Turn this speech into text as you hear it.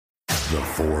The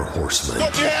Four Horsemen.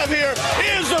 What you have here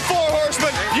is the Four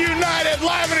Horsemen, united,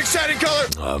 live, and exciting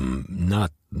color.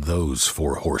 Not those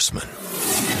Four Horsemen.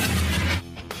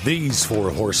 These Four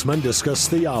Horsemen discuss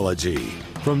theology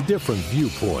from different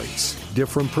viewpoints,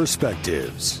 different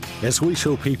perspectives, as we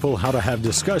show people how to have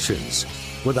discussions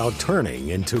without turning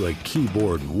into a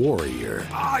keyboard warrior.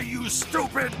 Are you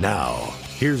stupid? Now,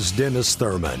 here's Dennis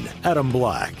Thurman, Adam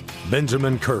Black,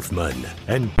 Benjamin Kerfman,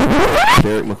 and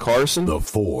Derek McCarson. The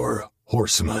Four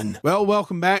Horsemen. Well,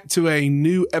 welcome back to a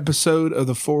new episode of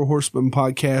the Four Horsemen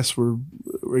podcast.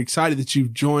 We're excited that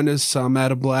you've joined us. I'm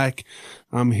Adam Black.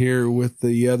 I'm here with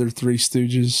the other three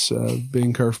stooges,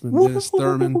 Ben Kerfman, Dennis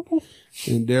Thurman,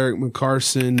 and Derek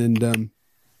McCarson. And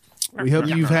we hope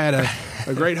you've had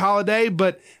a great holiday.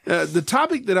 But the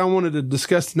topic that I wanted to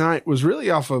discuss tonight was really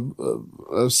off of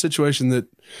a situation that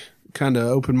kind of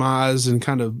opened my eyes and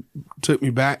kind of took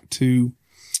me back to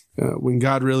when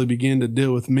God really began to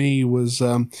deal with me. Was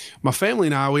my family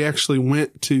and I, we actually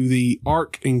went to the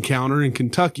Ark Encounter in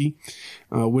Kentucky,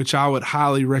 which I would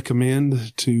highly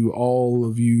recommend to all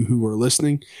of you who are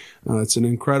listening. It's an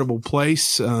incredible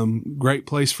place, great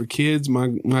place for kids.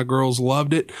 My girls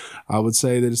loved it. I would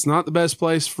say that it's not the best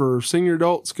place for senior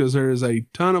adults because there is a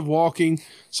ton of walking.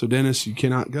 So Dennis, you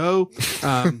cannot go.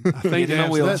 I think they have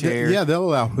wheelchair. Yeah, they'll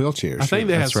allow wheelchairs. I think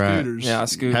they have That's right. scooters. Yeah,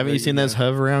 scooters. Haven't you seen those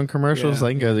hover around commercials? Yeah.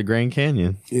 They can go to the Grand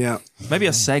Canyon. Yeah. Maybe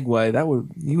a Segway.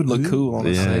 You would look cool on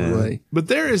a Yeah. Segway. But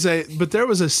there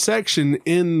was a section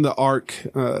in the Ark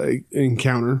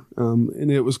Encounter,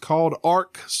 and it was called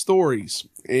Ark Stories.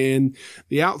 And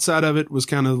the outside of it was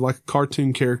kind of like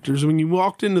cartoon characters. When you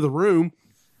walked into the room,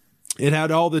 it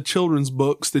had all the children's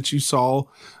books that you saw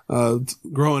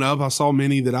growing up. I saw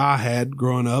many that I had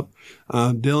growing up,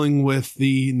 dealing with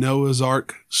the Noah's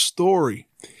Ark story.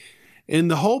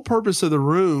 And the whole purpose of the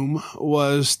room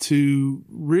was to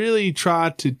really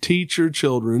try to teach your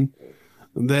children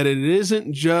that it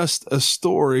isn't just a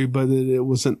story, but that it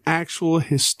was an actual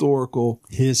historical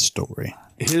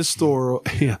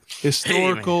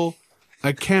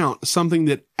account, something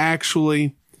that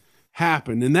actually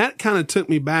happened. And that kind of took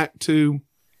me back to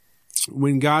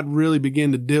when God really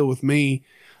began to deal with me,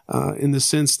 in the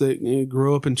sense that I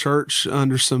grew up in church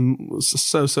under some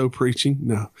so-so preaching.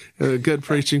 No, good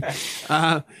preaching.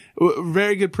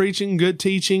 Very good preaching, good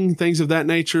teaching, things of that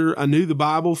nature. I knew the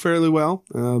Bible fairly well.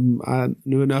 I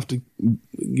knew enough to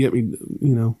get me,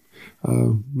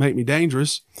 make me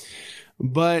dangerous.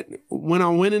 But when I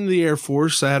went into the Air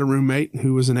Force, I had a roommate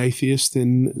who was an atheist,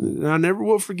 and I never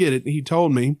will forget it. He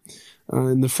told me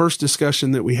in the first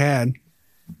discussion that we had,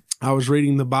 I was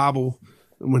reading the Bible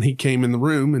when he came in the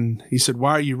room, and he said,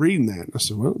 "Why are you reading that?" I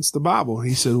said, "Well, it's the Bible."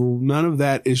 He said, "Well, none of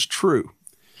that is true."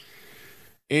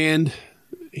 And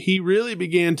he really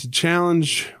began to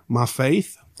challenge my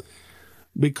faith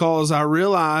because I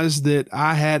realized that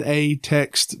I had a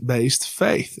text-based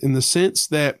faith in the sense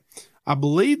that I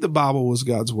believed the Bible was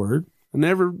God's word. I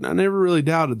never really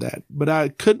doubted that, but I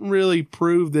couldn't really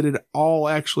prove that it all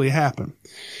actually happened.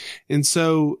 And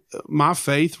so my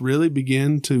faith really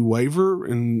began to waver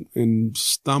and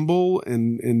stumble,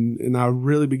 and I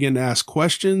really began to ask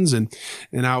questions, and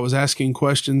I was asking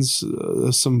questions,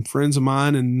 some friends of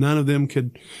mine, and none of them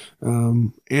could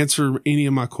answer any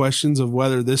of my questions of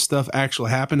whether this stuff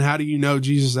actually happened. How do you know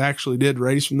Jesus actually did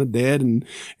raise from the dead, and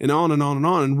on and on and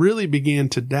on, and really began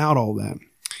to doubt all that.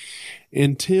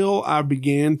 Until I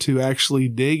began to actually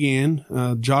dig in,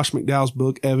 Josh McDowell's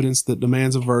book, Evidence That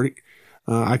Demands a Verdict,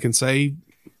 I can say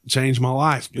changed my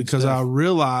life because I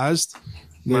realized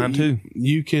that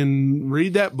you can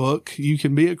read that book, you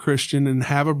can be a Christian and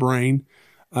have a brain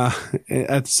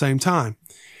at the same time.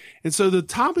 And so the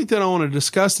topic that I want to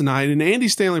discuss tonight, and Andy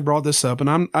Stanley brought this up,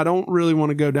 and I don't really want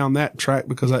to go down that track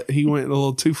because he went a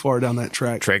little too far down that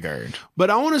track. Triggered. But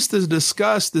I want us to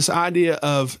discuss this idea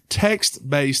of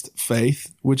text-based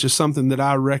faith, which is something that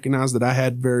I recognize that I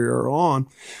had very early on,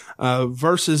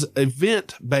 versus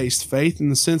event-based faith in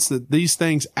the sense that these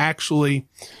things actually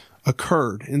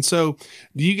occurred. And so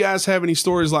do you guys have any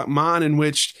stories like mine in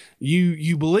which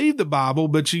you believe the Bible,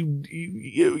 but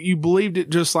you believed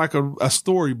it just like a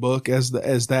storybook as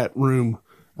that room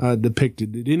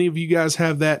depicted? Did any of you guys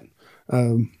have that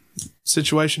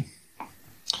situation?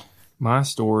 My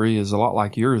story is a lot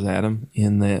like yours, Adam,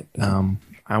 in that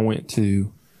I went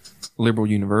to Liberal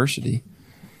University,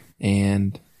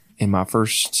 and in my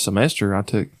first semester I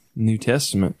took New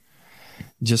Testament.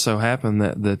 Just so happened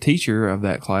that the teacher of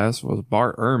that class was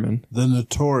Bart Ehrman. The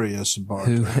notorious Bart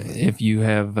who, Ehrman. If you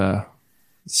have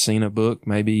seen a book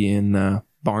maybe in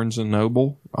Barnes &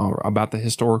 Noble about the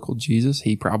historical Jesus,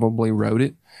 he probably wrote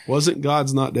it. Wasn't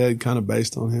God's Not Dead kind of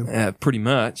based on him? Pretty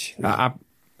much. Yeah.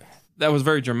 that was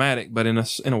very dramatic, but in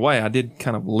a way, I did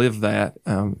kind of live that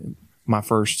my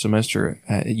first semester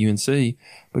at UNC,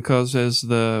 because as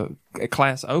the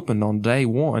class opened on day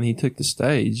one, he took the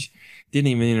stage, didn't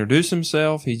even introduce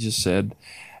himself. He just said,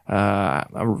 a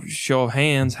show of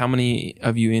hands, how many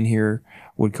of you in here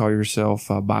would call yourself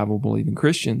Bible-believing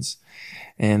Christians?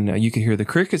 And you could hear the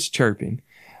crickets chirping.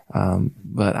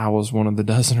 But I was one of the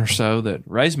dozen or so that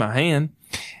raised my hand.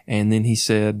 And then he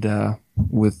said,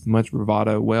 with much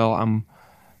bravado, well, I'm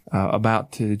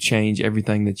about to change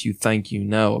everything that you think you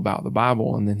know about the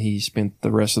Bible. And then he spent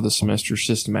the rest of the semester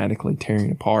systematically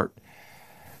tearing apart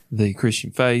the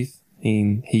Christian faith.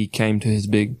 He came to his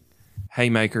big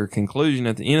haymaker conclusion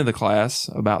at the end of the class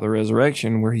about the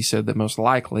resurrection, where he said that most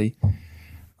likely,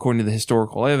 according to the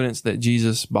historical evidence, that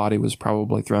Jesus' body was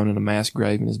probably thrown in a mass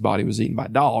grave and his body was eaten by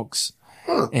dogs.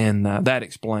 And that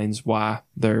explains why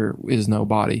there is no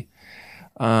body.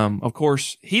 Of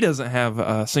course, he doesn't have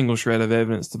a single shred of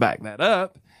evidence to back that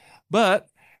up, but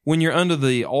when you're under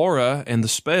the aura and the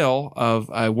spell of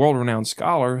a world-renowned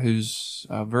scholar who's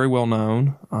very well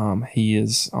known, he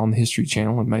is on the History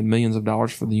Channel and made millions of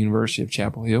dollars for the University of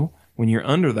Chapel Hill. When you're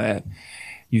under that,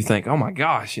 you think, oh my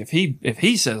gosh, if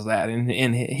he says that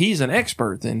and he's an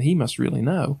expert, then he must really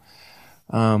know.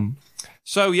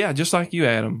 So yeah, just like you,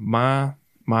 Adam,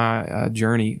 my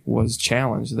journey was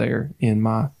challenged there in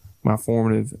my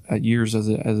formative years as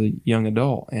a young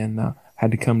adult, and had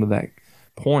to come to that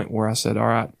point where I said, all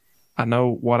right, I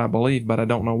know what I believe, but I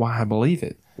don't know why I believe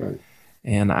it. Right.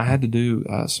 And I had to do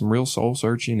some real soul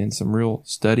searching and some real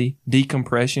study,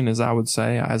 decompression, as I would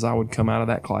say, as I would come out of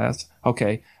that class.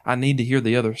 Okay, I need to hear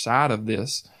the other side of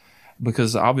this,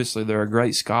 because obviously there are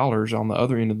great scholars on the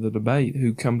other end of the debate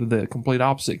who come to the complete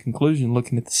opposite conclusion,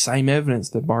 looking at the same evidence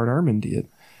that Bart Ehrman did.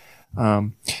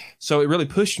 So it really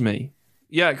pushed me.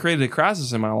 Yeah, it created a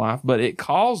crisis in my life, but it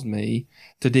caused me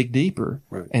to dig deeper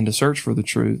and to search for the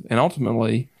truth. And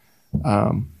ultimately,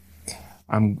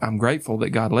 I'm grateful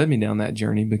that God led me down that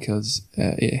journey, because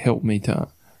it helped me to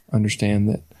understand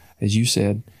that, as you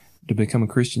said, to become a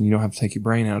Christian, you don't have to take your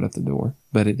brain out at the door,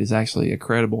 but it is actually a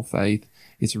credible faith.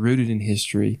 It's rooted in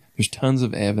history. There's tons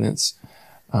of evidence.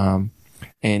 And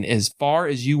as far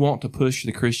as you want to push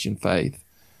the Christian faith,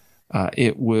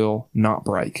 it will not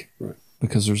break. Right.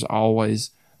 Because there's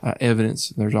always evidence,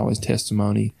 there's always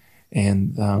testimony,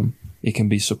 and it can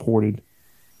be supported.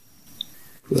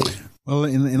 Well,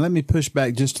 and let me push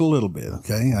back just a little bit,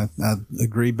 okay? I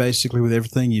agree basically with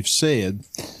everything you've said,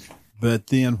 but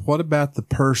then what about the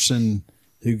person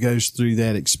who goes through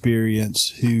that experience,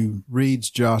 who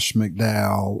reads Josh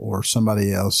McDowell or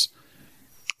somebody else,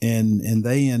 and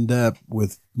they end up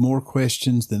with more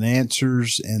questions than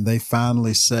answers, and they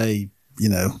finally say, you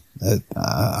know,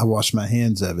 I wash my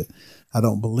hands of it. I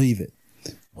don't believe it.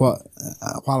 While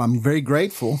I'm very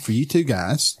grateful for you two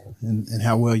guys and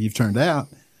how well you've turned out,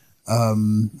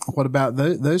 what about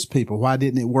those people? Why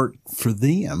didn't it work for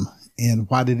them? And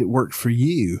why did it work for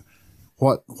you?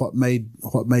 What made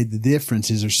the difference?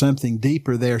 Is there something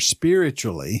deeper there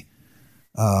spiritually,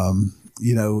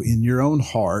 you know, in your own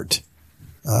heart?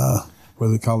 What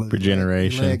do they call it?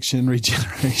 Regeneration.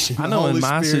 Regeneration. I know in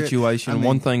my Spirit, situation,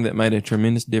 one thing that made a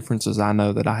tremendous difference is I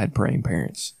know that I had praying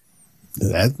parents.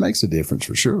 That makes a difference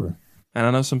for sure. And I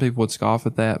know some people would scoff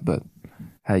at that, but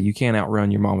hey, you can't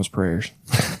outrun your mama's prayers.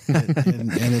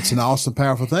 and it's an awesome,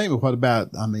 powerful thing. But what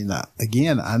about, I mean,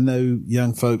 again, I know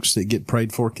young folks that get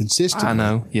prayed for consistently. I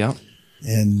know, yeah.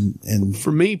 And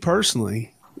for me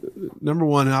personally, number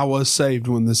one, I was saved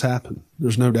when this happened.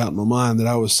 There's no doubt in my mind that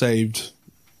I was saved.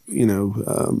 You know,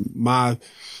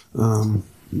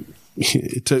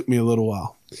 it took me a little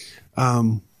while.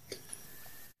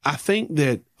 I think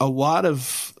that a lot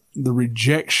of the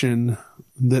rejection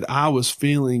that I was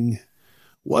feeling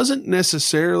wasn't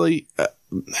necessarily,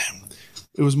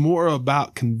 it was more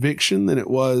about conviction than it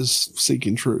was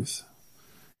seeking truth.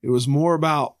 It was more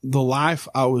about the life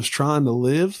I was trying to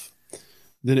live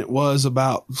than it was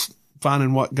about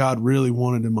finding what God really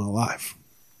wanted in my life.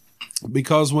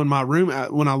 Because when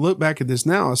I look back at this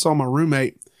now, I saw my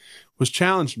roommate was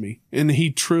challenged me, and he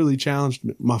truly challenged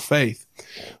my faith.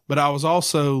 But I was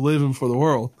also living for the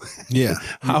world. Yeah.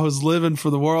 I was living for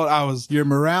the world. Your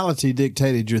morality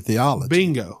dictated your theology.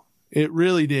 Bingo. It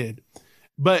really did.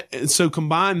 But so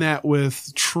combine that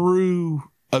with true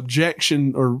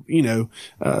objection, or, you know,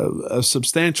 a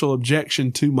substantial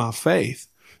objection to my faith.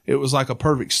 It was like a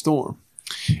perfect storm.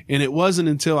 And it wasn't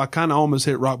until I kind of almost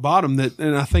hit rock bottom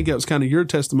and I think that was kind of your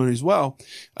testimony as well.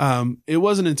 It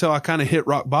wasn't until I kind of hit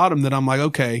rock bottom that I'm like,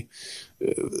 okay,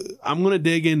 I'm going to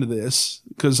dig into this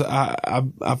because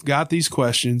I've got these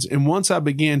questions. And once I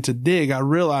began to dig, I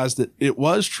realized that it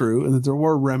was true and that there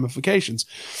were ramifications.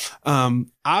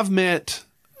 I've met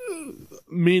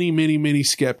many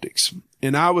skeptics,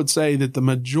 and I would say that the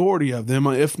majority of them,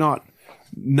 if not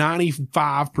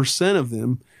 95% of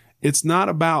them, it's not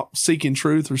about seeking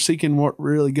truth or seeking what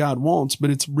really God wants,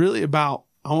 but it's really about,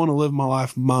 I want to live my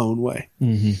life my own way.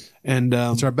 Mm-hmm. And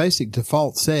it's our basic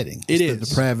default setting. It is the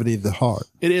depravity of the heart.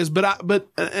 It is, but I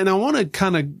want to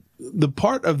kind of, the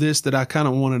part of this that I kind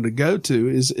of wanted to go to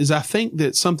is I think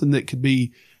that something that could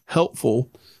be helpful,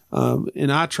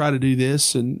 and I try to do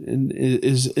this, and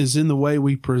is in the way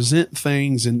we present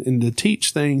things and to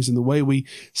teach things and the way we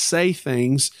say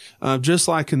things, just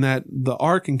like in the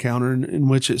Ark encounter in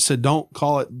which it said, don't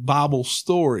call it Bible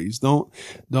stories. Don't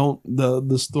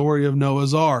the story of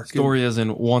Noah's Ark. Story as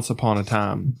in once upon a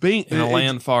time in a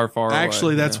land far away.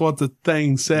 Actually, that's what the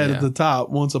thing said at the top,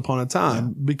 once upon a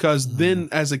time, because then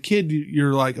as a kid,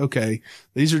 you're like, okay,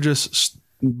 these are just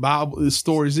Bible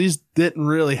stories. These didn't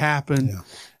really happen. Yeah.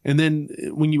 And then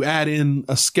when you add in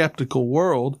a skeptical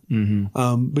world,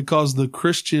 because the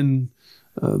Christian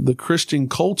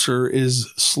culture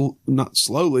is not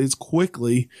slowly, it's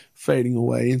quickly fading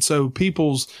away. And so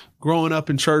people's growing up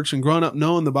in church and growing up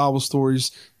knowing the Bible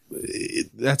stories,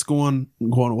 that's going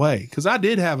away. Because I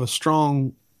did have a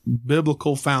strong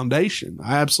biblical foundation.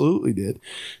 I absolutely did.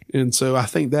 And so I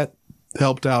think that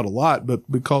helped out a lot,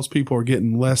 but because people are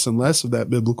getting less and less of that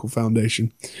biblical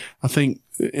foundation, I think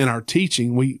in our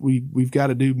teaching, we've got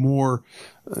to do more.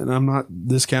 And I'm not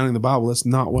discounting the Bible. That's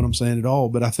not what I'm saying at all.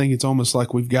 But I think it's almost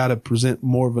like we've got to present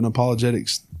more of an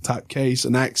apologetics type case,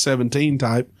 an Acts 17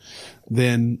 type,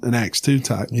 than an Acts 2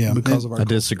 type. Yeah, because of our. I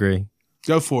disagree.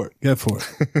 Go for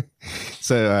it.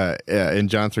 So in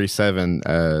John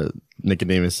 3:7,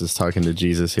 Nicodemus is talking to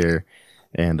Jesus here.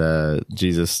 And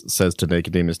Jesus says to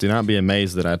Nicodemus, "Do not be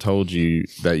amazed that I told you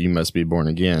that you must be born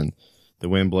again. The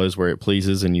wind blows where it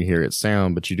pleases, and you hear its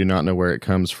sound, but you do not know where it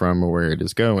comes from or where it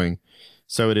is going.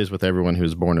 So it is with everyone who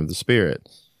is born of the Spirit."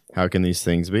 "How can these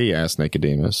things be?" asked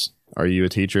Nicodemus. "Are you a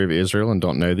teacher of Israel and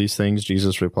don't know these things?"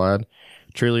 Jesus replied.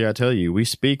 "Truly I tell you, we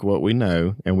speak what we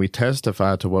know, and we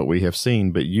testify to what we have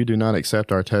seen, but you do not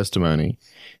accept our testimony.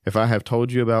 If I have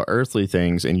told you about earthly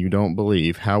things and you don't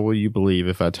believe, how will you believe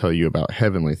if I tell you about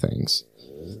heavenly things?"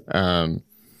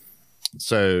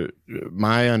 So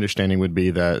my understanding would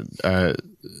be that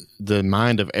the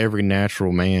mind of every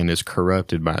natural man is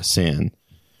corrupted by sin.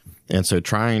 And so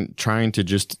trying to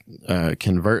just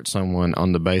convert someone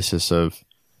on the basis of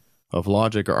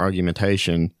logic or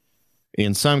argumentation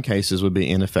in some cases would be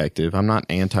ineffective. I'm not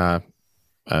anti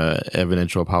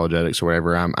evidential apologetics or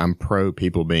whatever. I'm pro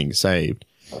people being saved.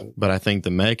 But I think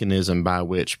the mechanism by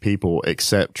which people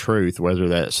accept truth, whether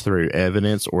that's through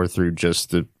evidence or through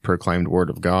just the proclaimed word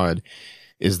of God,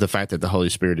 is the fact that the Holy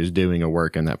Spirit is doing a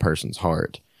work in that person's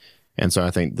heart. And so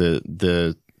I think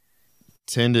the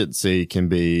tendency can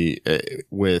be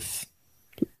with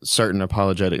certain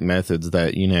apologetic methods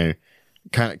that,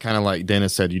 kind of like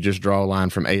Dennis said, you just draw a line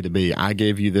from A to B. I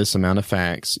give you this amount of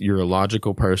facts. You're a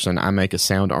logical person. I make a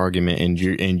sound argument,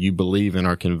 and you believe and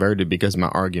are converted because my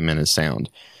argument is sound.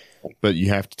 But you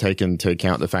have to take into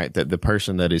account the fact that the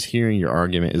person that is hearing your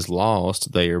argument is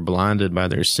lost. They are blinded by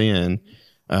their sin,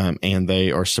 and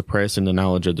they are suppressing the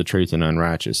knowledge of the truth and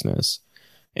unrighteousness.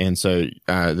 And so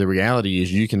the reality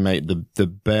is you can make the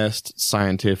best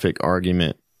scientific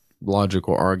argument,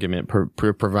 logical argument,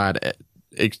 provide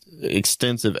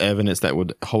extensive evidence that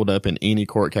would hold up in any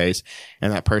court case,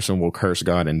 and that person will curse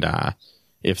God and die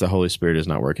if the Holy Spirit is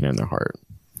not working in their heart.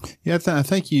 Yeah, I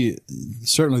think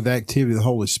certainly the activity of the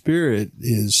Holy Spirit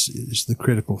is the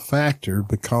critical factor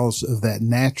because of that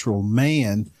natural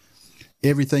man.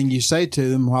 Everything you say to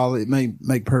them, while it may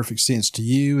make perfect sense to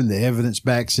you and the evidence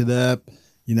backs it up,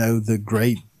 the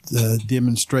great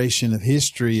demonstration of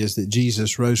history is that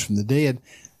Jesus rose from the dead.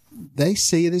 They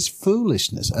see it as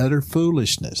foolishness, utter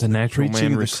foolishness. The natural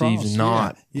man receives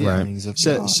not the things of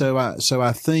God. So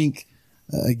I think,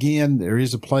 again, there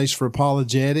is a place for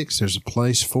apologetics. There's a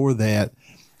place for that.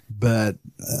 But,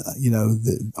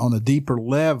 on a deeper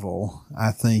level,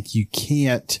 I think you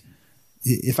can't.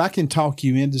 If I can talk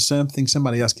you into something,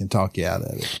 somebody else can talk you out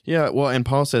of it. Yeah, well, and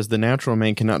Paul says the natural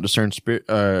man cannot discern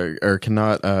or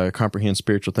cannot comprehend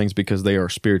spiritual things because they are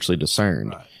spiritually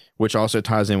discerned. Right. Which also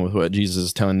ties in with what Jesus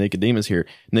is telling Nicodemus here.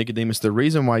 Nicodemus, the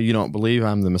reason why you don't believe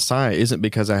I'm the Messiah isn't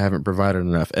because I haven't provided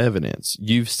enough evidence.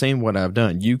 You've seen what I've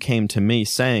done. You came to me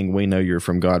saying we know you're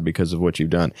from God because of what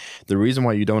you've done. The reason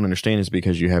why you don't understand is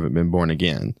because you haven't been born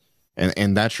again.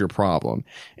 And that's your problem.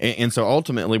 And so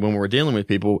ultimately, when we're dealing with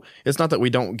people, it's not that we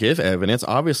don't give evidence.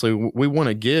 Obviously, we want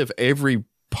to give every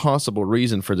possible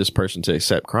reason for this person to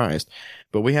accept Christ.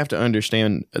 But we have to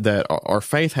understand that our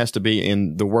faith has to be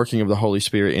in the working of the Holy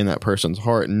Spirit in that person's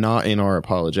heart, not in our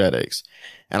apologetics.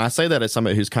 And I say that as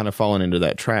somebody who's kind of fallen into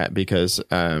that trap because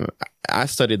I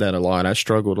studied that a lot. I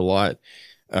struggled a lot.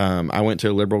 I went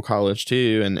to a liberal college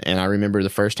too, and I remember the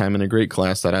first time in a Greek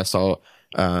class that I saw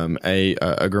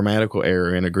a grammatical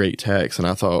error in a Greek text, and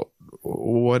I thought,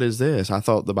 what is this? I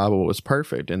thought the Bible was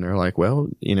perfect. And they're like, well,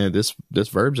 you know, this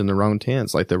verb's in the wrong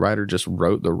tense. Like the writer just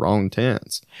wrote the wrong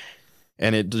tense.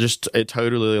 And it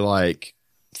totally like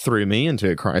threw me into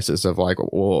a crisis of like,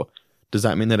 well, does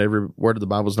that mean that every word of the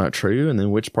Bible is not true? And then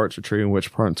which parts are true and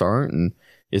which parts aren't? And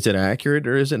is it accurate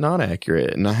or is it not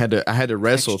accurate? And I had to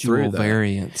wrestle through that.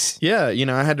 Variance. Yeah. You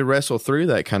know, I had to wrestle through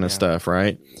that kind of stuff.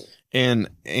 Right. And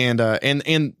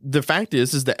the fact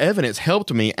is the evidence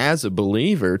helped me as a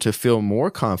believer to feel more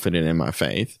confident in my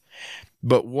faith.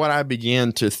 But what I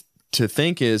began to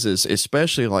think is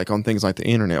especially like on things like the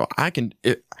internet,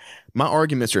 my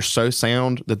arguments are so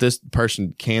sound that this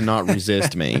person cannot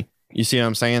resist me. You see what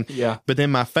I'm saying? Yeah. But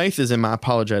then my faith is in my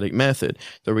apologetic method.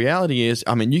 The reality is,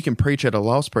 I mean, you can preach at a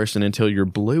lost person until you're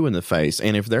blue in the face.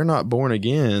 And if they're not born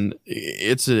again,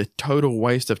 it's a total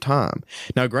waste of time.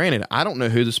 Now, granted, I don't know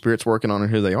who the Spirit's working on and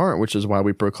who they aren't, which is why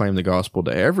we proclaim the gospel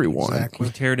to everyone. Exactly.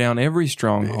 We tear down every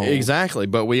stronghold. Exactly.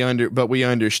 But we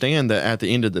understand that at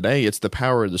the end of the day, it's the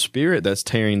power of the Spirit that's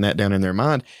tearing that down in their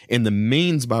mind. And the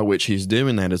means by which he's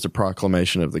doing that is the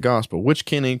proclamation of the gospel, which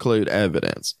can include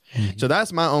evidence. Mm-hmm. So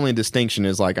that's my only distinction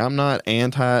is like, I'm not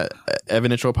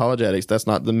anti-evidential apologetics. That's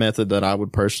not the method that I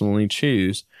would personally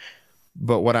choose.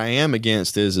 But what I am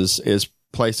against is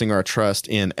placing our trust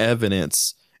in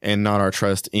evidence and not our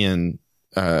trust in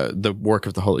the work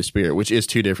of the Holy Spirit, which is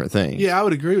two different things. Yeah, I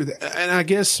would agree with that. And I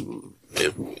guess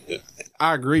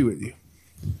I agree with you.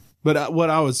 But what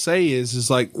I would say is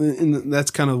like, and that's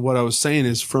kind of what I was saying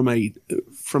is from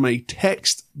a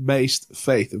text-based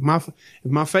faith.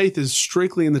 If my faith is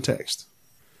strictly in the text,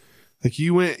 like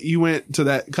you went to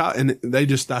that and they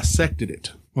just dissected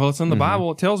it. Well, it's in the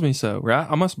Bible. It tells me so, right?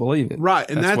 I must believe it. Right.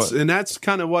 And that's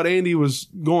kind of what Andy was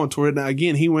going toward. Now,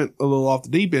 again, he went a little off the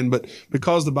deep end, but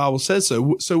because the Bible says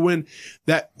so. So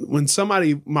when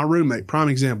somebody, my roommate, prime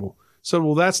example, said,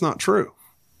 well, that's not true.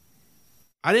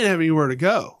 I didn't have anywhere to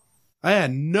go. I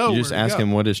had nowhere to go. You just ask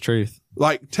him what is truth.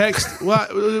 Like text. Well,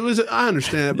 I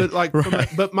understand it, but like, right.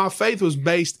 But my faith was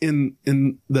based in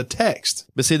the text.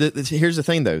 But see, here's the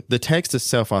thing though. The text is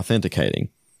self-authenticating.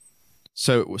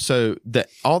 So that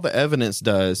all the evidence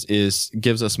does is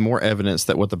gives us more evidence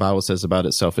that what the Bible says about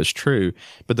itself is true.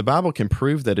 But the Bible can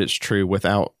prove that it's true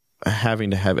without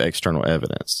having to have external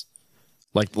evidence.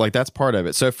 Like that's part of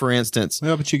it. So for instance,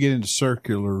 well, but you get into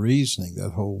circular reasoning, that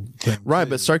whole thing. Right.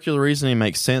 But circular reasoning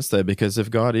makes sense though, because if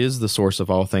God is the source of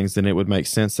all things, then it would make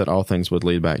sense that all things would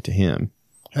lead back to him.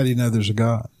 How do you know there's a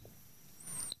God?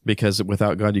 Because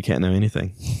without God, you can't know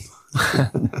anything.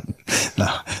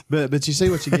 No, but you see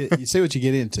what you get. You see what you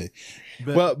get into.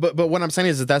 But what I'm saying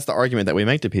is that that's the argument that we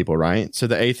make to people, right? So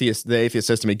the atheist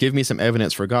says to me, "Give me some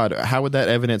evidence for God." How would that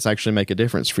evidence actually make a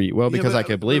difference for you? Well, because I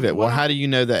could believe it. Well, how do you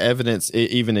know that evidence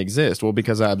even exists? Well,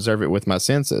 because I observe it with my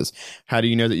senses. How do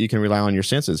you know that you can rely on your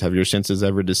senses? Have your senses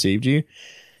ever deceived you?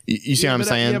 You see what I'm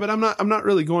saying? Yeah, but I'm not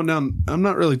really going down. I'm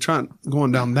not really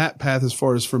going down that path as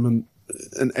far as from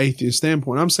an atheist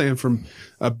standpoint. I'm saying from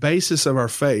a basis of our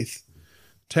faith,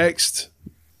 text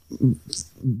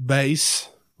base.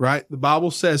 Right? The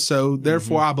Bible says so,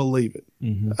 therefore I believe it,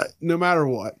 no matter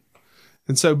what.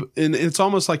 And so, and it's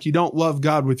almost like you don't love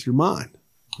God with your mind.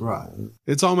 Right.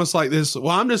 It's almost like this, well,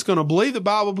 I'm just going to believe the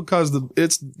Bible because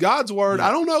it's God's word. Yeah.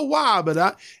 I don't know why,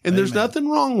 but there's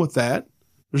nothing wrong with that.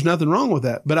 There's nothing wrong with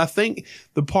that. But I think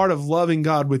the part of loving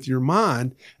God with your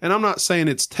mind, and I'm not saying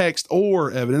it's text or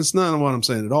evidence, none of what I'm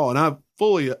saying at all. And I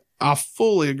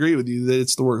fully agree with you that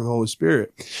it's the work of the Holy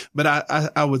Spirit. But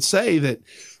I would say that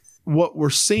what we're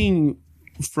seeing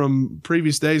from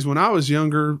previous days when I was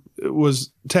younger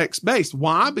was text-based.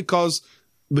 Why? Because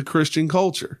the Christian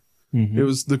culture. Mm-hmm. It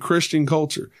was the Christian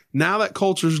culture. Now that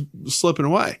culture's slipping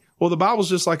away. Well, the Bible's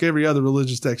just like every other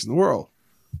religious text in the world.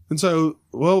 And so,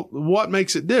 well, what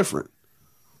makes it different?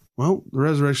 Well, the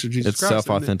resurrection of Jesus Christ. It's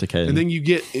self-authenticating. And then you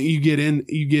get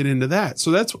into that. So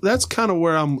that's kind of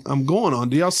where I'm going on.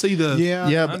 Do y'all see the? Yeah,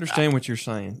 I understand what you're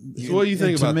saying. So what do you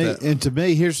think about that? And to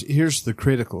me, here's the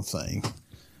critical thing.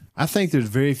 I think there's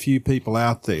very few people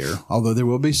out there, although there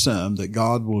will be some, that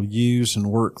God will use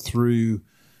and work through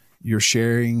your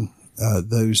sharing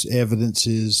those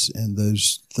evidences and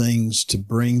those things to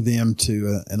bring them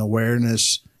to an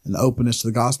awareness an openness to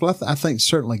the gospel. I think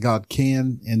certainly God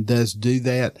can and does do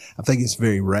that. I think it's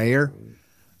very rare.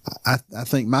 I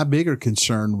think my bigger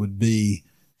concern would be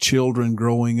children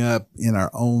growing up in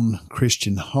our own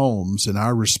Christian homes and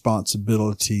our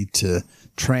responsibility to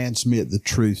transmit the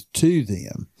truth to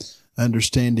them,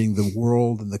 understanding the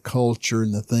world and the culture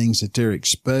and the things that they're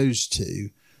exposed to,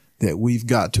 that we've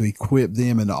got to equip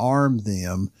them and arm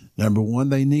them. Number one,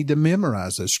 they need to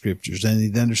memorize those scriptures. They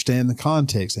need to understand the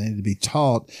context. They need to be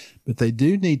taught, but they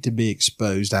do need to be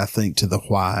exposed, I think, to the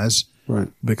whys. Right.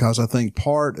 Because I think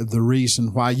part of the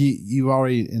reason why you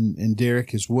already, and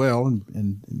Derek as well,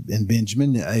 and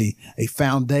Benjamin, a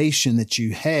foundation that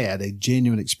you had, a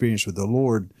genuine experience with the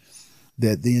Lord,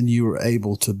 that then you were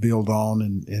able to build on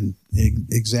and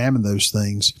examine those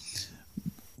things.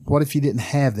 What if you didn't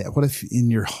have that? What if in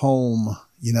your home,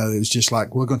 it was just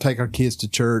like, we're going to take our kids to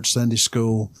church, Sunday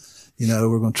school,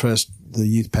 we're going to trust the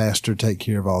youth pastor to take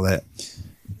care of all that.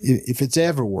 If it's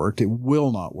ever worked, it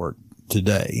will not work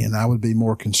today. And I would be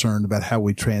more concerned about how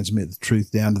we transmit the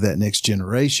truth down to that next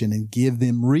generation and give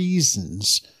them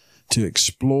reasons to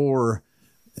explore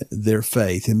their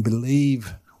faith and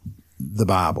believe the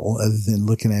Bible, other than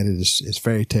looking at it as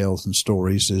fairy tales and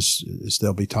stories as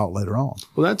they'll be taught later on.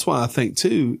 Well, that's why I think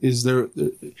too, is there,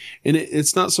 and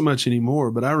it's not so much anymore,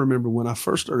 but I remember when I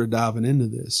first started diving into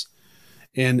this,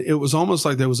 and it was almost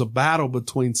like there was a battle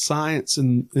between science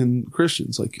and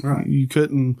Christians. Like right. you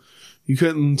couldn't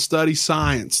study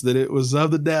science, that it was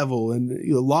of the devil, and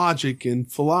logic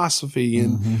and philosophy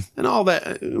and all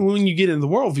that. When you get into the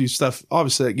worldview stuff,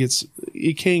 obviously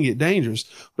it can get dangerous,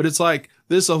 but it's like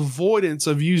this avoidance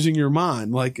of using your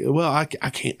mind. Like, well, I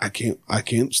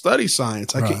can't study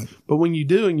science. I can't. But when you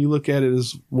do, and you look at it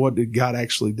as what did God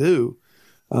actually do?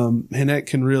 And that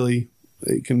can really,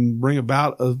 it can bring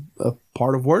about a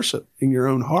part of worship in your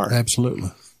own heart. Absolutely.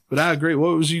 But I agree.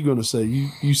 What was you going to say?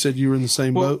 You said you were in the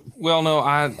same boat? Well, no,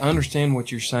 I understand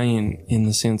what you're saying in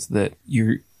the sense that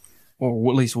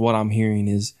or at least what I'm hearing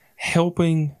is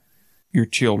helping your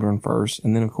children first,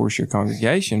 and then, of course, your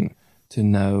congregation to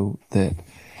know that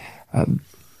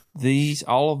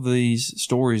all of these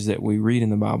stories that we read in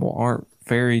the Bible aren't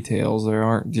fairy tales. They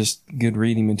aren't just good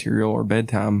reading material or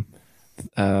bedtime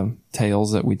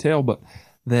tales that we tell, but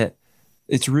that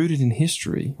it's rooted in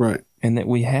history. Right. And that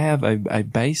we have a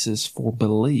basis for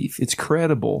belief. It's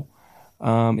credible.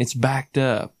 It's backed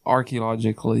up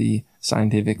archaeologically,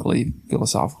 scientifically,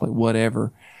 philosophically,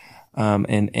 whatever.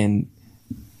 And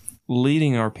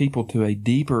leading our people to a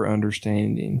deeper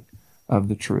understanding of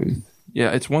the truth.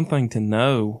 Yeah, it's one thing to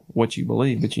know what you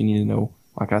believe, but you need to know,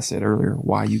 like I said earlier,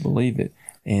 why you believe it,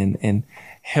 and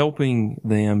helping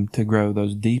them to grow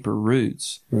those deeper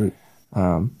roots. Right.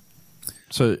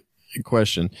 So,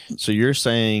 question. So you're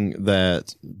saying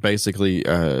that basically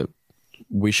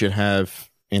we should have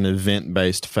an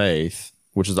event-based faith,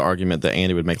 which is the argument that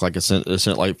Andy would make, like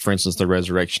like for instance, the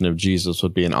resurrection of Jesus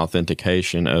would be an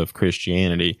authentication of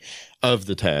Christianity of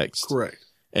the text. Correct.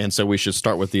 And so we should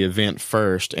start with the event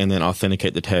first and then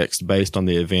authenticate the text based on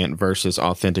the event versus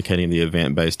authenticating the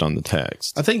event based on the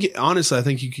text. Honestly, I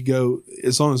think you could go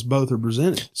as long as both are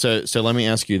presented. So let me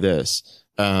ask you this.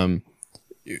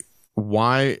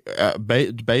 Why,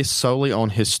 based solely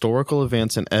on historical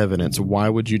events and evidence, why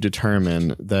would you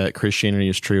determine that Christianity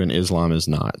is true and Islam is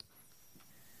not?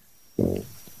 Well,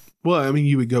 I mean,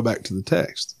 you would go back to the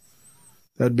text.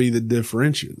 That'd be the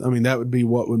differential. I mean, that would be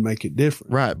what would make it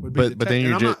different. Right. But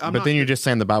then you're just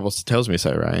saying the Bible tells me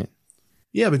so, right?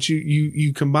 Yeah, but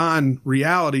you combine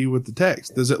reality with the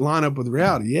text. Does it line up with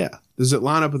reality? Yeah. Does it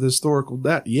line up with historical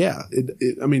data? Yeah.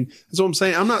 I mean, that's what I'm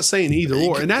saying. I'm not saying either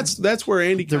or. And that's where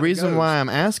Andy The reason goes. why I'm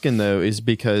asking, though, is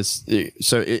because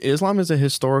Islam is a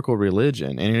historical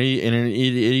religion, and it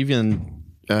even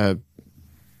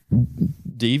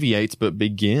deviates but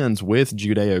begins with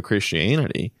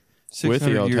Judeo-Christianity, with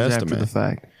the Old years Testament. After the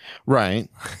fact. Right.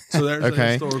 So there's okay.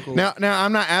 a historical. Now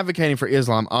I'm not advocating for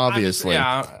Islam, obviously.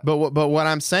 But what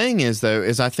I'm saying is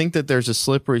I think that there's a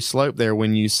slippery slope there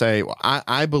when you say, well,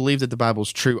 I believe that the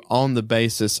Bible's true on the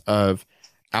basis of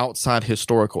outside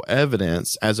historical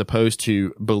evidence as opposed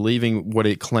to believing what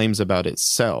it claims about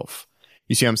itself.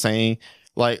 You see what I'm saying?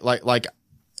 Like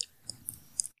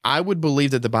I would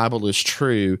believe that the Bible is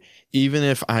true even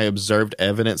if I observed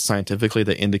evidence scientifically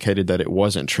that indicated that it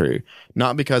wasn't true.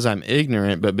 Not because I'm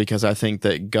ignorant, but because I think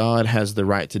that God has the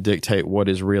right to dictate what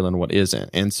is real and what isn't.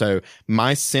 And so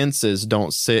my senses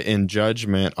don't sit in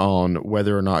judgment on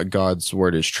whether or not God's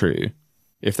word is true,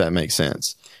 if that makes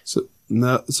sense. So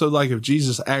like if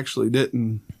Jesus actually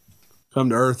didn't come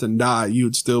to earth and die, you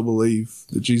would still believe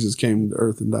that Jesus came to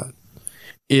earth and died?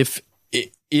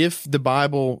 If the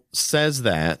Bible says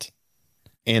that,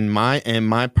 and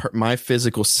my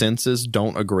physical senses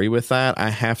don't agree with that, I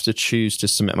have to choose to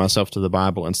submit myself to the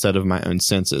Bible instead of my own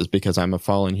senses, because I'm a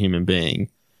fallen human being.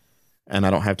 And I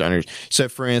don't have to understand. So,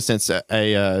 for instance,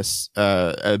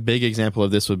 a big example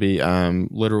of this would be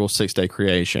literal 6-day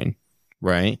creation,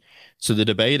 right? So the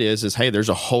debate is, hey, there's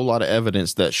a whole lot of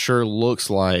evidence that sure looks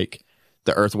like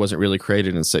the earth wasn't really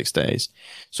created in 6 days.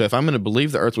 So if I'm going to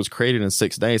believe the earth was created in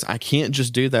 6 days, I can't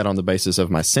just do that on the basis of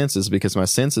my senses, because my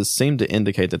senses seem to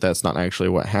indicate that that's not actually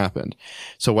what happened.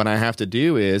 So what I have to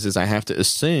do is I have to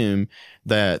assume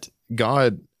that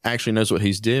God actually knows what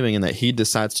he's doing and that he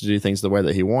decides to do things the way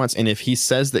that he wants. And if he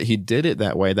says that he did it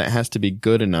that way, that has to be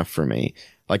good enough for me.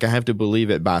 Like, I have to believe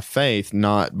it by faith,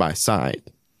 not by sight.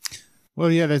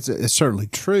 Well, yeah, that's certainly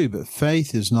true, but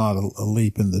faith is not a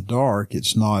leap in the dark.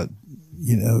 It's not,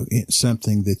 it's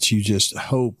something that you just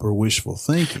hope or wishful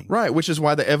thinking. Right, which is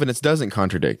why the evidence doesn't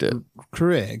contradict it.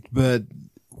 Correct. But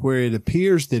where it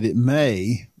appears that it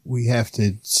may, we have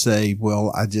to say,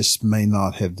 well, I just may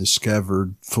not have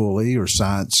discovered fully, or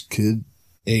science could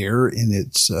err in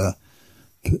its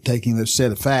taking those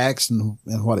set of facts and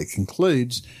what it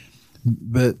concludes.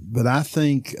 But I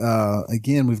think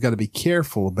again, we've got to be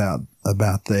careful about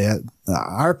that.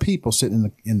 Our people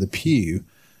sitting in the pew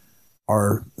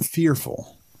are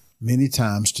fearful many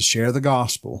times to share the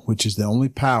gospel, which is the only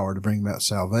power to bring about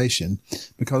salvation,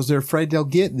 because they're afraid they'll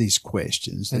get these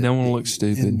questions. They don't want to look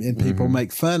stupid. And people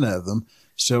make fun of them.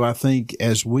 So I think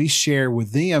as we share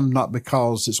with them, not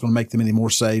because it's going to make them any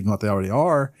more saved than what they already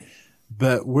are,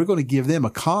 but we're going to give them a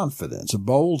confidence, a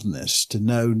boldness to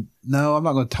know, no, I'm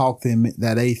not going to talk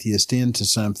that atheist into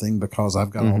something because I've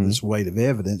got all this weight of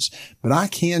evidence, but I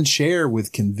can share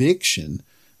with conviction,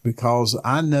 because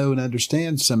I know and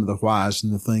understand some of the whys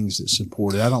and the things that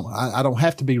support it. I don't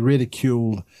have to be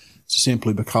ridiculed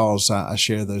simply because I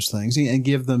share those things, and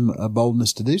give them a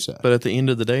boldness to do so. But at the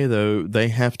end of the day, though, they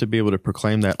have to be able to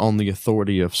proclaim that on the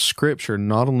authority of Scripture,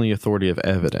 not on the authority of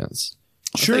evidence.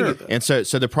 Sure. And so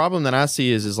the problem that I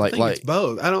see is like it's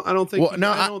both. I don't think. Well,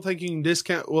 I don't think you can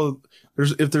discount. Well,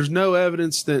 if there's no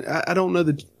evidence, then I don't know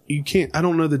that you can't. I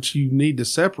don't know that you need to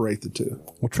separate the two.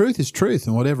 Well, truth is truth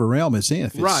in whatever realm it's in.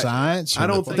 If it's science, I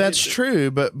don't think that's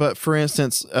true. But for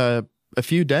instance, a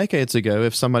few decades ago,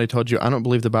 if somebody told you, I don't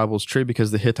believe the Bible is true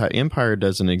because the Hittite Empire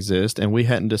doesn't exist and we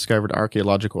hadn't discovered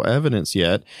archaeological evidence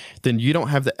yet, then you don't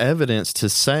have the evidence to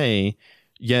say,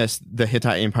 yes, the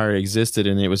Hittite Empire existed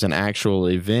and it was an actual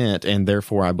event, and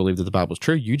therefore I believe that the Bible is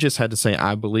true. You just had to say,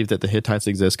 I believe that the Hittites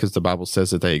exist because the Bible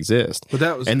says that they exist.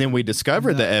 And then we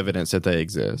discovered the evidence that they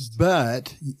exist.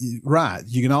 But, right,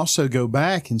 you can also go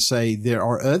back and say there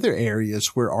are other areas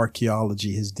where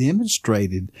archaeology has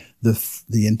demonstrated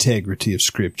the integrity of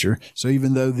Scripture. So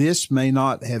even though this may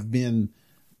not have been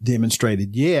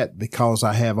demonstrated yet, because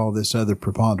I have all this other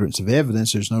preponderance of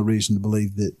evidence, there's no reason to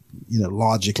believe that,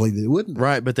 logically that it wouldn't be.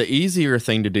 Right. But the easier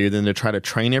thing to do than to try to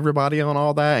train everybody on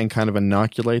all that and kind of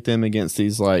inoculate them against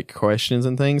these like questions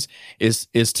and things is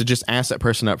to just ask that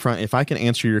person up front, if I can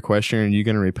answer your question, are you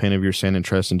going to repent of your sin and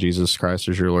trust in Jesus Christ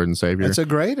as your Lord and Savior? That's a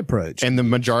great approach. And the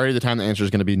majority of the time the answer is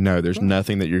going to be no. There's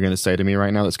nothing that you're going to say to me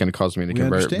right now that's going to cause me to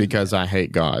convert because I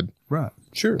hate God. Right.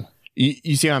 Sure.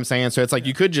 You see what I'm saying? So it's like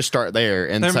you could just start there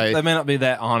and say they may not be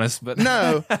that honest, but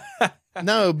no,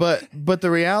 but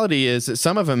the reality is that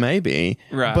some of them may be.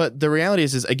 Right. But the reality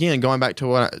is again, going back to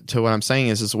what I'm saying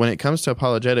is when it comes to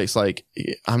apologetics, like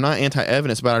I'm not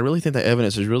anti-evidence, but I really think that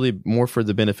evidence is really more for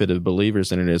the benefit of believers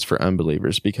than it is for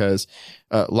unbelievers, because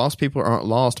lost people aren't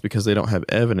lost because they don't have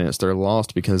evidence; they're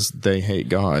lost because they hate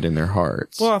God in their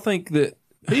hearts. Well, I think that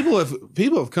people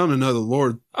have come to know the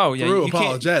Lord through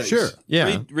apologetics. Sure.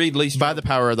 Yeah. Read Lee Strobel, by the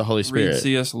power of the Holy Spirit. Read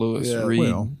C.S. Lewis.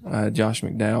 Read Josh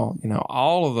McDowell.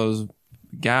 All of those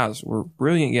guys were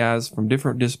brilliant guys from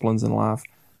different disciplines in life.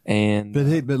 And but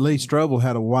Lee Strobel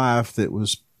had a wife that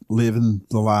was living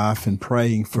the life and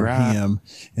praying for him,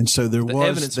 and so the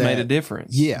evidence made a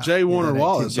difference. Yeah. J. Warner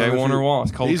Wallace.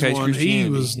 Cold Case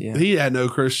Christianity. He had no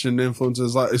Christian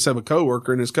influences except a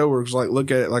coworker, and his coworkers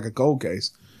look at it like a cold case.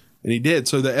 And he did.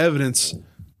 So the evidence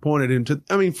pointed him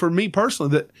to, for me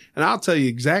personally, and I'll tell you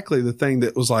exactly the thing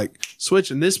that was like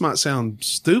switching. This might sound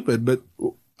stupid, but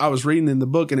I was reading in the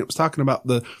book and it was talking about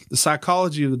the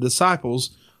psychology of the disciples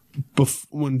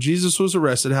when Jesus was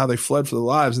arrested, how they fled for their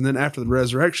lives. And then after the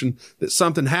resurrection, that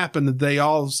something happened that they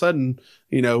all of a sudden,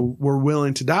 were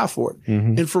willing to die for it.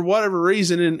 Mm-hmm. And for whatever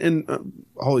reason, in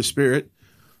Holy Spirit,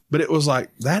 but it was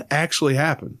like that actually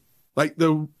happened. Like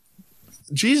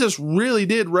Jesus really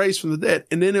did raise from the dead.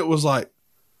 And then it was like,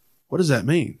 what does that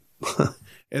mean?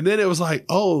 And then it was like,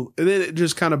 and then it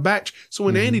just kind of backed. So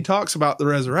when Andy talks about the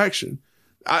resurrection,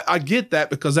 I get that,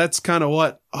 because that's kind of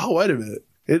wait a minute.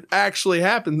 It actually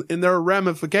happened, and there are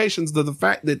ramifications to the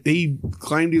fact that he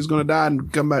claimed he was going to die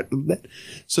and come back to the dead.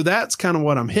 So that's kind of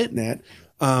what I'm hitting at.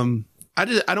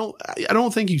 I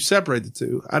don't think you separate the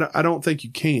two. I don't think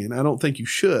you can. I don't think you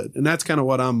should. And that's kind of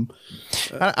what I'm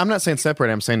not saying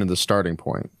separate. I'm saying in the starting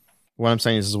point. What I'm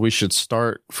saying is we should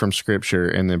start from scripture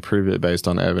and then prove it based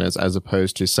on evidence, as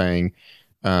opposed to saying,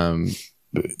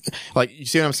 like, you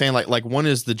see what I'm saying? Like one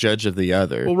is the judge of the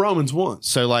other. Well, Romans 1.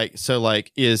 So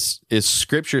is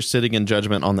scripture sitting in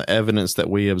judgment on the evidence that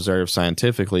we observe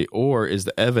scientifically, or is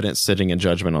the evidence sitting in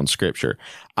judgment on scripture?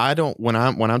 When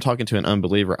I'm talking to an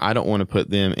unbeliever, I don't want to put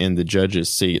them in the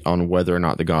judge's seat on whether or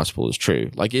not the gospel is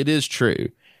true. Like, it is true.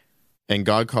 And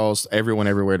God calls everyone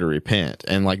everywhere to repent.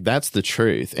 And like, that's the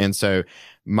truth. And so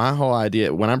my whole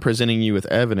idea, when I'm presenting you with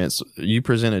evidence, you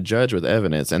present a judge with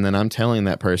evidence, and then I'm telling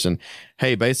that person,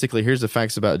 hey, basically, here's the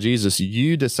facts about Jesus.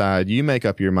 You decide, you make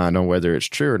up your mind on whether it's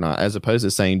true or not, as opposed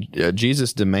to saying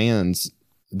Jesus demands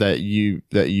that you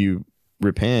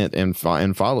repent and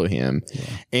follow him. Yeah.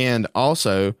 And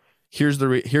also,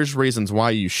 here's reasons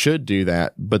why you should do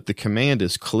that, but the command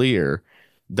is clear.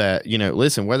 That,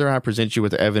 listen, whether I present you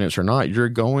with the evidence or not, you're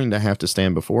going to have to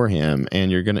stand before him,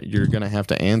 and you're gonna have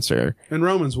to answer. In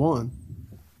Romans 1.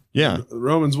 Yeah.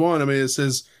 Romans 1, I mean, it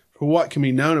says, for what can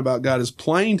be known about God is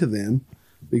plain to them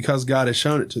because God has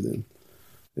shown it to them.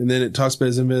 And then it talks about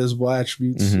his invisible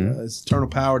attributes, his eternal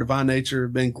power, divine nature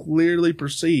have been clearly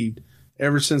perceived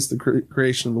ever since the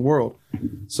creation of the world.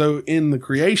 So in the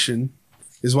creation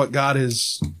is what God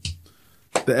has...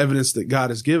 The evidence that God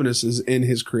has given us is in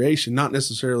his creation, not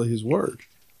necessarily his word.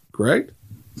 Correct?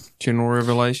 General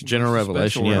revelation.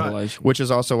 Revelation. Which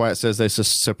is also why it says they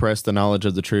suppress the knowledge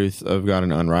of the truth of God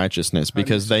in unrighteousness,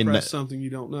 because they know something you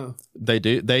don't know. They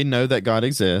do. They know that God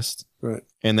exists, right?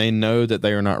 And they know that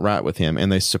they are not right with him,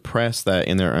 and they suppress that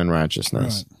in their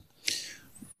unrighteousness. Right.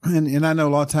 And I know a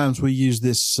lot of times we use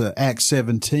this Acts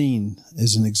 17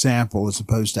 as an example, as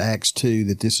opposed to Acts 2,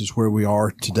 that this is where we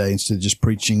are today, instead of just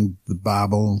preaching the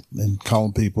Bible and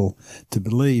calling people to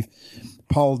believe.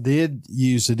 Paul did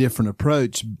use a different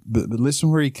approach, but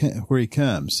listen where he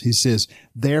comes. He says,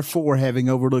 therefore, having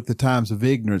overlooked the times of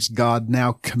ignorance, God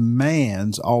now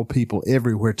commands all people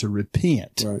everywhere to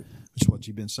repent. Right. Which is what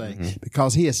you've been saying,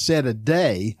 because he has set a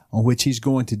day on which he's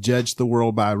going to judge the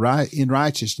world in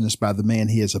righteousness by the man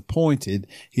he has appointed.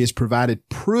 He has provided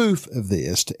proof of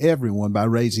this to everyone by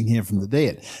raising him from the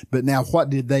dead. But now what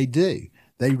did they do?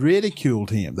 They ridiculed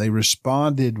him. They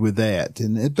responded with that.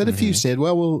 But a few said,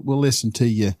 well, we'll listen to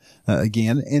you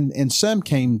again. And some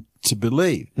came to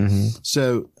believe.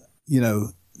 So,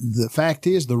 the fact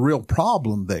is, the real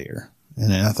problem there,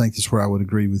 and I think that's where I would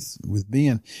agree with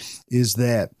Ben, is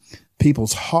that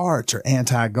people's hearts are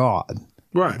anti-God.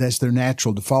 Right. That's their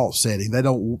natural default setting.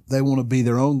 They want to be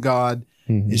their own God.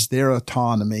 It's their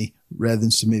autonomy rather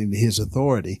than submitting to his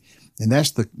authority. And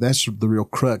that's the real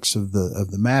crux of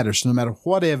the matter. So no matter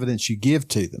what evidence you give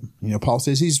to them, Paul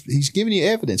says he's giving you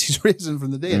evidence. He's risen from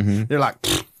the dead. They're like,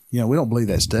 we don't believe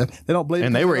that stuff. They don't believe it.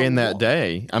 And they were in that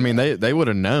day. I mean, they would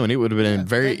have known. It would have been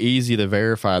very easy to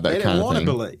verify that kind of thing. They didn't want to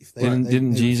believe.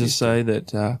 Didn't Jesus say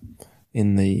that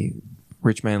in the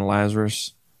rich man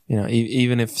Lazarus,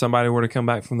 even if somebody were to come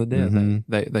back from the dead,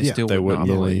 they still would not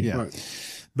believe. Yeah.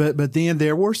 Right. But then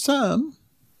there were some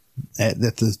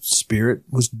that the Spirit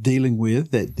was dealing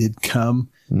with that did come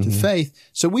to faith.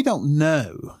 So we don't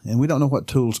know, and we don't know what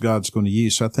tools God's going to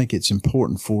use. So I think it's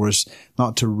important for us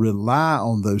not to rely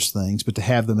on those things, but to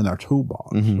have them in our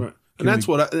toolbox. Right.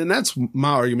 And that's my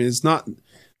argument. It's not,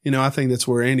 I think that's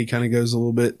where Andy kind of goes a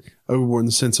little bit overboard in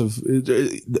the sense of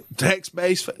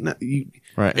text-based.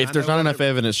 Right. If there's not enough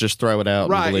evidence, just throw it out.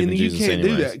 Right. And believe in Jesus you can't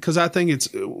anyways. do that, because I think it's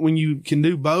when you can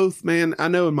do both, man. I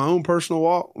know in my own personal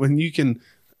walk, when you can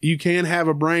have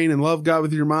a brain and love God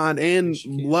with your mind and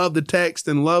love the text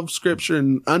and love scripture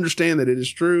and understand that it is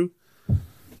true,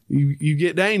 you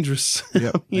get dangerous.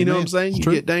 Yep. You know what I'm saying? You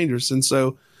get dangerous. And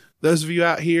so those of you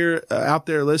out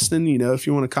there listening, if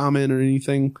you want to comment or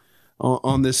anything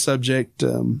on this subject,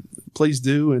 please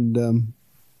do, and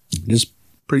just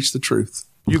preach the truth.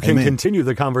 You can continue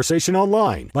the conversation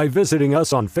online by visiting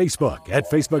us on Facebook at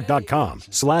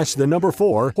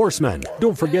facebook.com/4 Horsemen.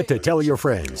 Don't forget to tell your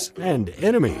friends and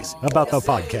enemies about the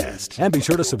podcast. And be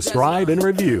sure to subscribe and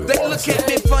review. They look at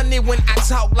me funny when I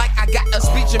talk like I got a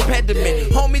speech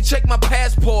impediment. Homie, check my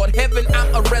passport. Heaven,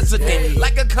 I'm a resident.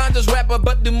 Like a conscious rapper,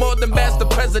 but do more than bash the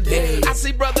president. I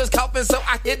see brothers coughing, so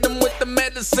I hit them with the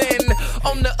medicine.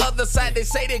 On the other side, they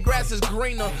say their grass is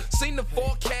greener. Seen the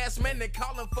forecast, man, they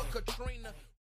calling for Katrina.